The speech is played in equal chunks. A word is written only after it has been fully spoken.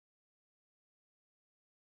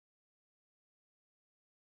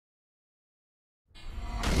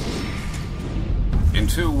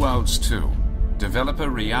Two Worlds 2, developer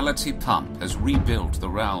Reality Pump has rebuilt the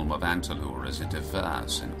realm of Antalur as a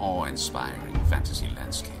diverse and awe-inspiring fantasy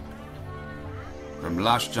landscape. From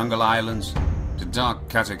lush jungle islands to dark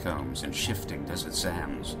catacombs and shifting desert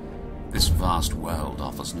sands, this vast world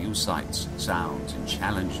offers new sights, sounds, and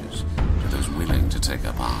challenges to those willing to take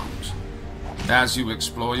up arms. As you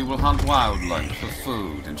explore, you will hunt wildlife for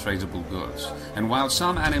food and tradable goods, and while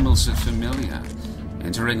some animals are familiar,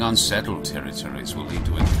 entering unsettled territories will lead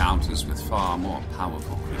to encounters with far more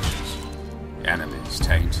powerful creatures, enemies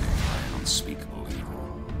tainted by unspeakable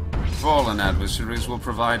evil. Fallen adversaries will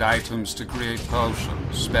provide items to create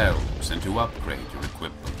potions, spells, and to upgrade your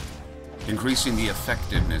equipment, increasing the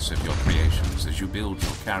effectiveness of your creations as you build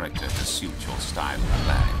your character to suit your style of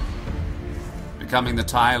play. Becoming the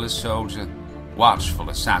tireless soldier, watchful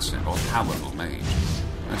assassin, or powerful mage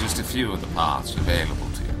are just a few of the paths available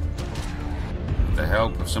to you. With the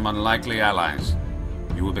help of some unlikely allies,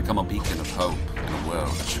 you will become a beacon of hope in a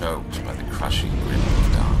world choked by the crushing grip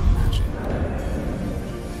of dark magic.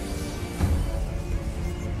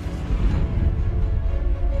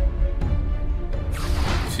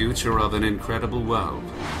 The future of an incredible world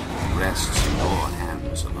rests in your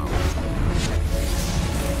hands alone.